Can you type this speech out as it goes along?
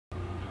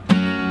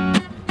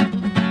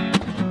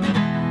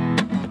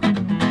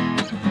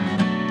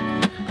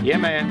Yeah,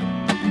 man.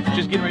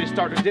 Just getting ready to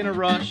start the dinner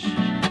rush.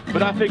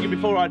 But I figured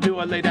before I do,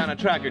 I'd lay down a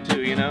track or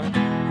two, you know?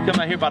 Come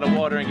out here by the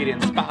water and get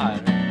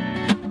inspired.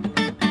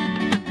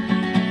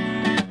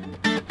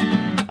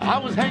 I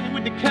was hanging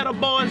with the Kettle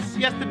Boys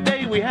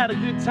yesterday. We had a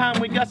good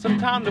time, we got some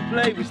time to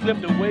play. We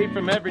slipped away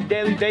from every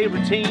daily day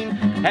routine.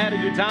 Had a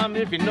good time,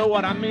 if you know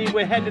what I mean.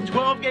 We had the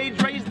 12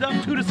 gauge raised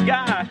up to the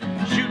sky,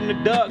 shooting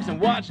the ducks and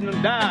watching them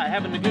die.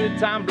 Having a good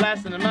time,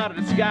 blasting them out of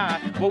the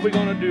sky. What we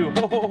gonna do?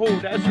 Ho, ho, ho,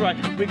 that's right.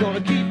 We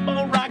gonna keep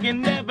on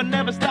rocking, never,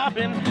 never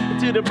stopping.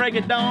 Until the break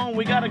of dawn,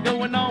 we got it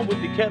going on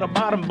with the Kettle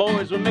Bottom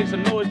Boys. We'll make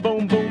some noise,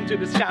 boom, boom, to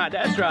the sky,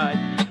 that's right.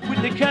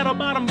 With the Kettle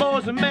Bottom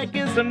Boys, we're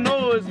making some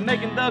noise,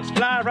 making ducks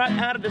fly right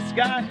out of the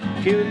sky.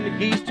 Killing the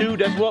geese too,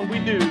 that's what we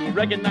do.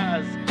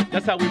 Recognize,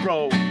 that's how we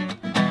roll.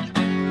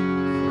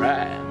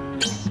 Right.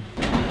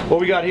 What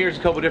we got here is a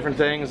couple different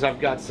things. I've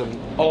got some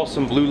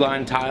awesome blue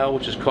line tile,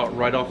 which is caught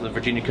right off the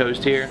Virginia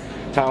coast here.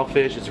 Tile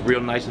fish, it's real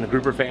nice in the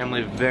grouper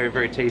family, very,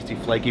 very tasty,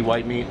 flaky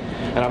white meat.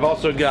 And I've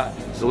also got,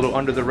 it's a little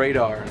under the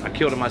radar. I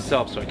killed it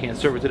myself, so I can't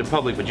serve it to the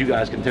public, but you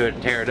guys can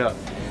tear it up.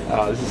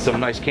 This is some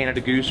nice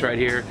Canada goose right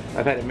here.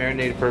 I've had it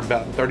marinated for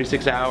about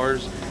 36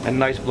 hours. A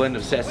nice blend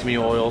of sesame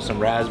oil, some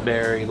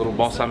raspberry, a little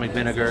balsamic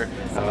vinegar.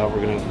 We're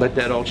gonna let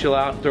that all chill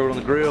out, throw it on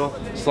the grill,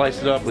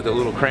 slice it up with a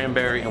little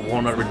cranberry and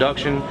walnut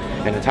reduction.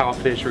 And the tile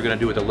fish we're gonna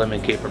do with a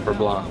Lemon Caper Beurre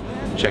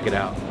Blanc. Check it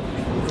out.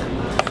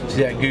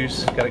 See that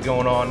goose? Got it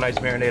going on, nice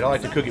marinade. I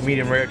like to cook it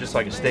medium rare, just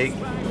like a steak.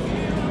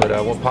 But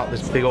we'll pop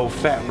this big old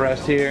fat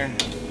breast here,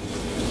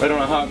 right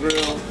on a hot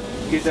grill,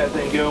 get that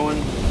thing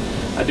going.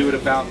 I do it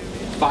about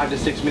 5 to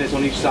 6 minutes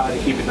on each side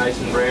to keep it nice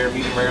and rare,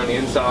 medium rare on the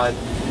inside,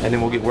 and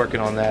then we'll get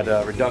working on that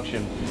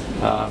reduction.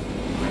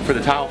 For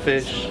the tile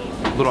fish,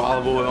 a little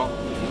olive oil.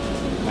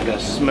 I got a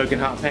smoking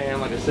hot pan,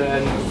 like I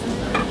said.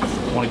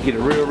 I want to get it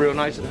real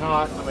nice and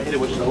hot. I'm gonna hit it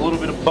with just a little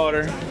bit of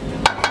butter.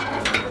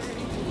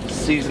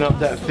 Season up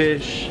that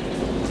fish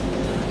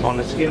on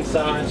the skin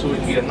side so we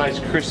can get a nice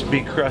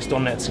crispy crust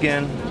on that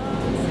skin.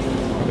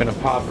 We're gonna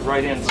pop it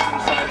right in, skin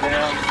side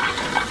down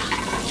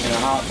in a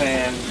hot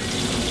pan.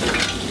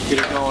 Get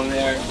it going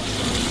there.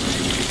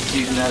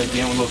 Season that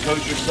again with a little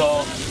kosher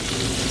salt, a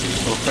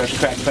little fresh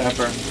cracked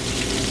pepper.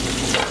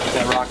 Get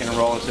that rocking and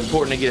roll. It's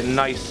important to get a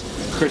nice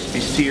crispy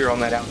sear on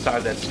that outside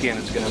of that skin.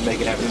 It's going to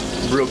make it have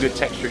a real good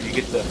texture. You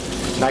get the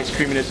nice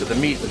creaminess of the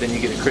meat, but then you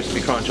get a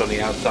crispy crunch on the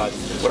outside.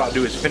 What I'll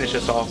do is finish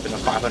this off in a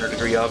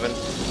 500-degree oven,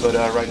 but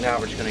right now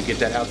we're just going to get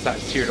that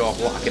outside seared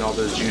off, lock in all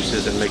those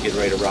juices, and make it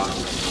ready to rock.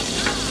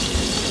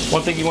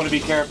 One thing you want to be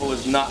careful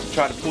is not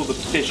try to pull the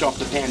fish off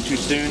the pan too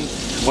soon.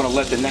 You want to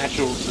let the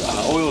natural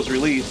oils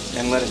release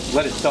and let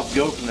itself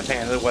go from the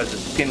pan, otherwise the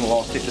skin will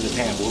all stick to the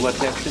pan. We'll let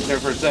that sit there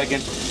for a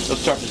second. It'll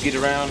start to get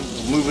around,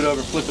 we'll move it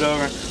over, flip it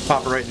over,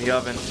 pop it right in the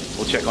oven.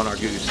 We'll check on our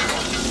goose.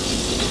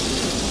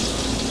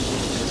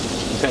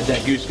 We've had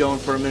that goose going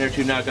for a minute or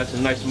two now. Got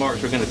some nice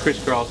marks. We're going to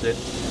crisscross it.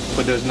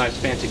 Put those nice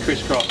fancy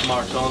crisscross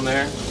marks on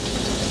there.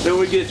 Then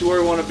when we get to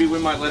where we want to be, we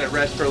might let it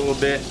rest for a little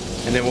bit,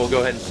 and then we'll go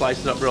ahead and slice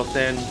it up real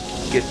thin,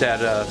 get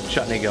that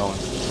chutney going.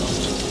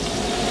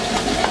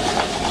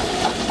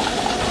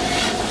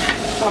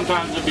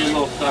 Sometimes it'll be a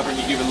little stubborn,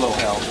 you give it a little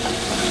help.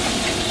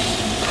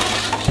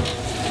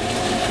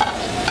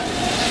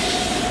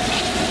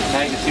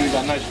 Now you can see we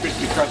got a nice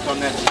crispy crust on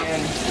that skin.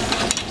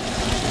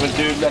 We're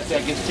going to let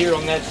that get seared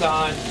on that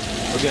side.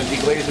 We're going to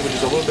deglaze it with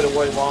just a little bit of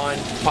white wine,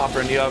 pop her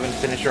in the oven,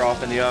 finish her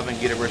off in the oven,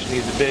 get it where she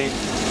needs to be.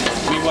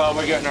 Meanwhile,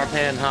 we're getting our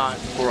pan hot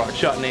for our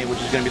chutney,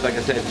 which is going to be, like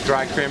I said,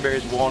 dried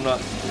cranberries,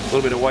 walnut, a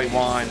little bit of white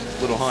wine,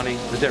 a little honey.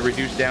 Let that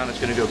reduce down, it's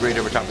going to go great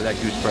over top of that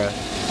goose breast.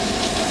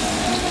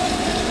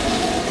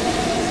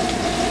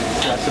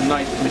 Got some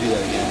nice, let me do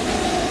that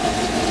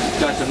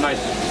again. Got some nice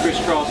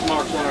crisscross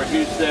marks on our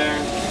goose there.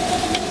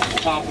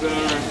 Pop it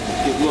over,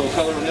 get a little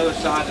color on the other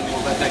side, and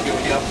we'll let that go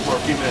in the oven for a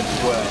few minutes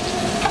as well.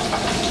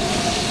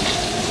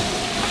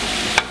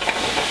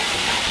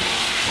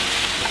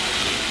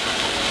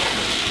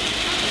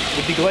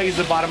 If you deglaze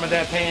the bottom of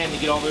that pan, you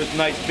get all those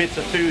nice bits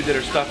of food that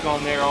are stuck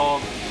on there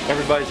all.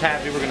 Everybody's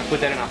happy. We're going to put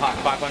that in a hot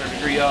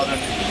 500-degree oven.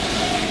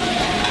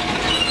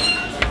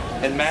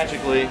 And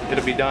magically,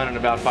 it'll be done in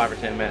about 5 or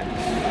 10 minutes.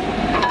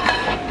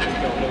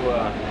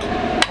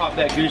 Pop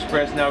that goose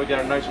breast now. We got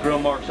our nice grill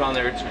marks on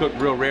there. It's cooked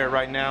real rare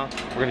right now.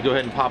 We're going to go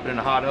ahead and pop it in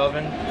a hot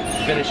oven.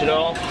 Finish it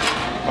off.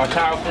 Our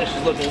tile fish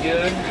is looking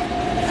good.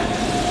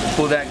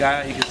 Pull that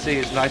guy out. You can see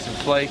it's nice and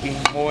flaky,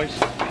 moist.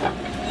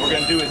 What we're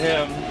going to do with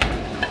him,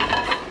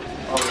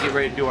 while we get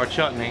ready to do our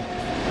chutney,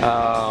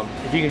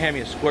 if you can hand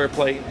me a square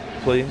plate,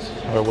 please,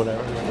 or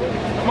whatever.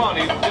 Come on,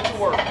 Ethan, get to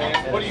work,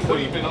 man. What have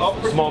you been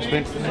up for? Small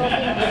spoon.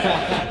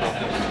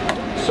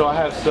 So I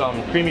have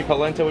some creamy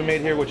polenta we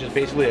made here, which is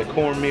basically a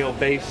cornmeal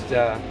based,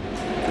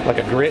 like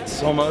a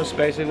grits almost,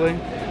 basically.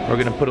 We're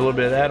gonna put a little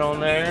bit of that on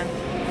there.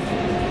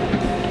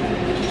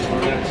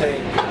 We're gonna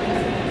take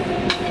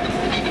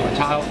our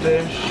tile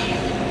fish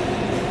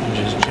and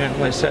just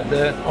gently set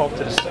that off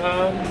to the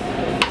side.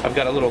 I've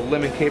got a little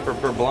Lemon Caper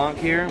Beurre Blanc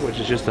here, which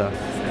is just a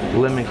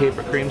lemon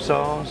caper cream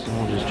sauce, and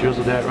we'll just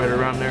drizzle that right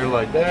around there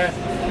like that.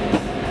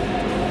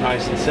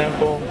 Nice and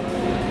simple.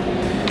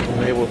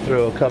 Maybe we'll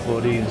throw a couple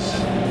of these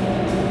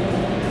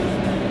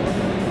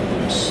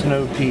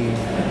snow pea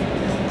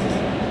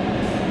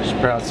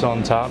sprouts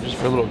on top just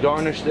for a little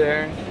garnish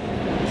there.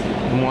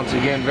 And once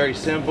again, very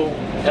simple,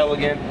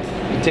 elegant.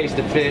 You taste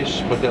the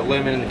fish, but the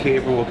lemon and the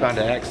caper will kind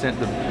of accent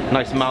the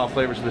nice mild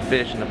flavors of the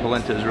fish, and the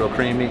polenta is real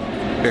creamy.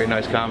 Very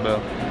nice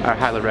combo. I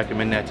highly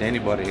recommend that to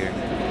anybody here.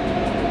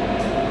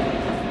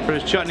 For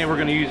this chutney, we're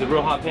going to use a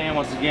real hot pan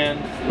once again.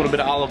 A little bit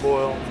of olive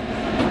oil.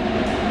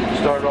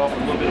 Start off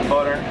with a little bit of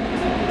butter.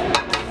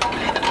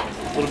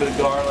 A little bit of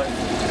garlic.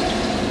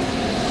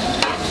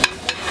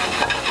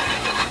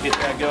 Get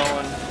that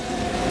going.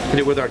 Hit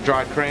it with our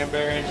dried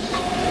cranberries.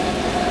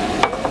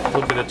 A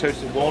little bit of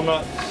toasted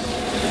walnuts.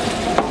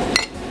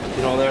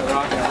 Get all that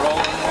rocking and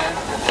rolling there.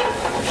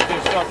 Just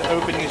gonna start to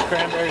open these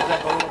cranberries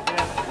up a little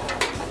bit.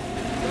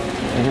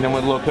 And hit them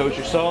with a little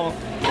kosher salt.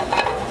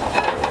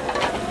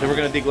 Then we're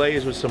gonna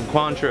deglaze with some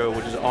Cointreau,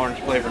 which is orange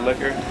flavored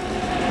liquor.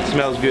 It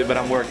smells good, but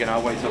I'm working.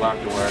 I'll wait till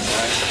afterwards,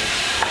 right?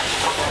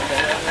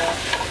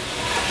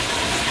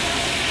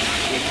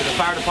 If the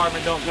fire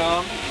department don't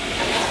come,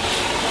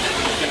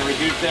 just gonna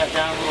reduce that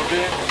down a little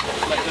bit.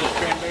 Let those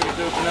cranberries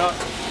open up.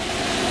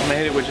 I'm gonna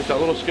hit it with just a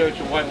little scotch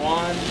of white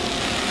wine.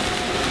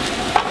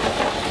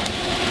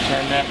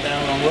 Turn that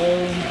down on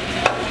low.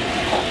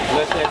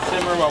 Let that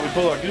simmer while we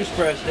pull our goose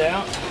breast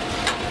out.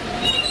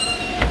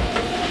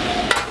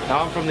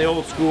 Now I'm from the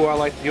old school. I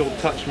like the old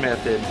touch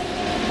method.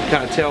 You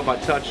kind of tell by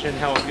touching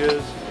how it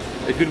goes.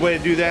 A good way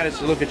to do that is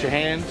to look at your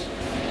hands.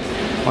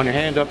 On your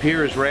hand up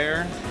here is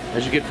rare.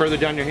 As you get further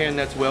down your hand,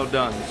 that's well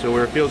done. So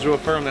where it feels real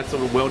firm, that's a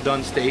well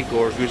done steak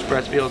or goose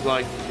breast feels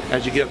like.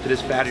 As you get up to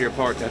this fattier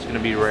part, that's going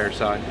to be the rare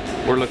side.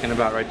 We're looking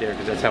about right there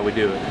because that's how we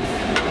do it.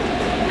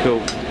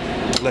 Cool.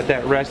 Let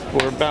that rest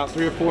for about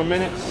 3 or 4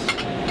 minutes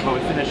while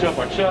we finish up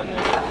our chutney. You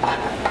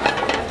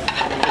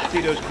can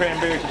see those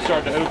cranberries are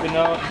starting to open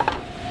up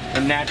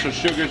and natural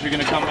sugars are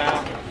going to come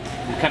out.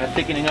 We're kind of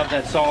thickening up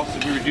that sauce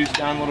that we reduced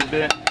down a little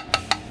bit.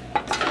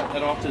 Set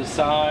that off to the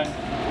side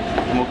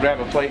and we'll grab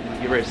a plate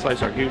and get ready to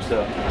slice our goose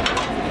up.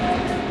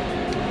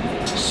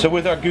 So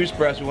with our goose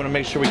breast, we want to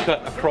make sure we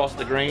cut across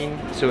the grain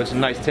so it's a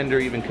nice tender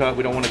even cut.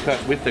 We don't want to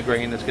cut with the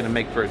grain. That's going to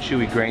make for a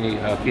chewy grainy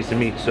piece of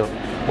meat. So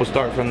we'll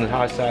start from the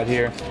high side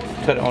here,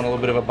 cut it on a little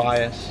bit of a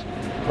bias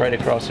right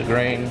across the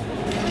grain.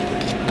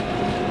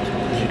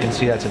 As you can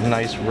see, that's a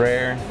nice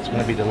rare. It's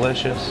going to be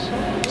delicious.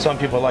 Some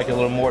people like it a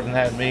little more than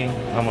that than me.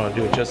 I'm going to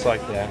do it just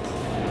like that.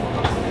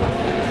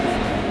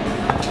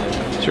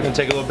 So we're going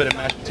to take a little bit of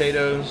mashed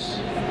potatoes.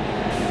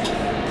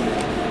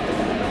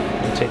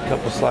 Take a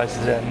couple slices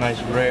of that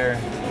nice rare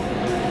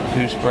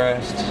goose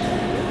breast.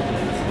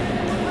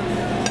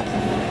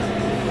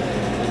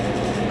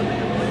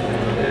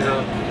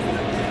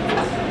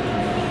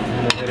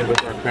 And hit it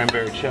with our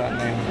cranberry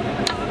chutney.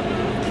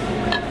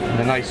 And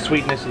the nice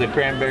sweetness of the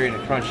cranberry and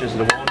the crunchiness of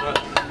the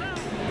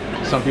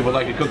walnuts. Some people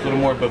like to cook a little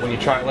more, but when you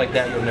try it like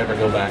that, you'll never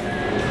go back.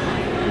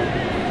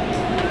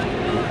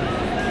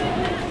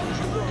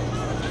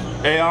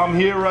 Hey, I'm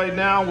here right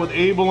now with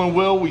Abel and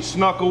Will. We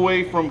snuck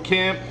away from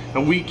camp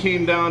and we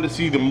came down to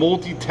see the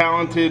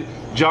multi-talented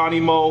Johnny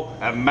Moe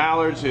at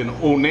Mallard's in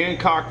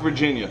Onancock,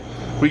 Virginia.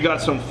 We got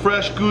some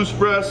fresh goose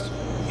breast,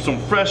 some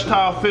fresh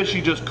tile fish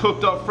he just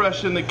cooked up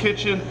fresh in the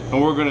kitchen,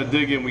 and we're gonna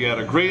dig in. We had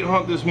a great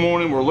hunt this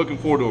morning. We're looking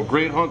forward to a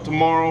great hunt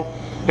tomorrow.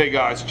 Hey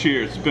guys,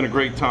 cheers. It's been a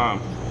great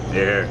time.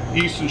 Yeah.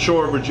 Eastern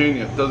Shore of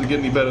Virginia. Doesn't get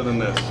any better than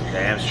this.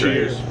 Damn straight.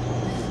 Cheers.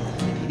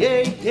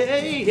 Yeah, yeah,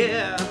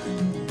 yeah.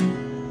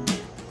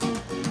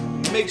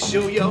 Make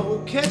sure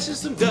you're catching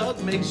some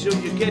duck, make sure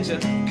you catch a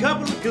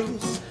couple of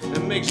goose,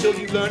 and make sure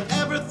you learn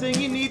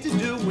everything you need to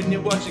do when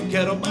you're watching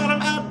Kettle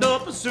Bottom Outdoor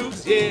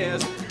Pursuits.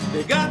 Yes,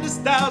 they got the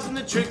styles and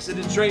the tricks of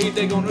the trade.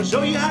 They're gonna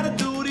show you how to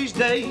do it each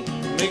day.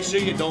 Make sure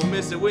you don't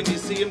miss it when you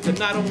see them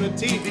tonight on the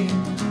TV.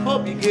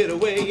 Hope you get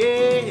away,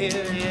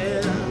 yeah,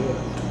 yeah.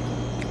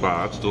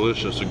 Wow, that's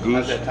delicious. A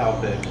goose. How's that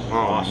tile fish? Oh,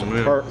 awesome,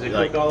 man. Is it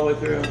cooked all the way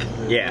through?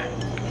 Yeah,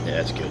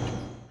 that's good.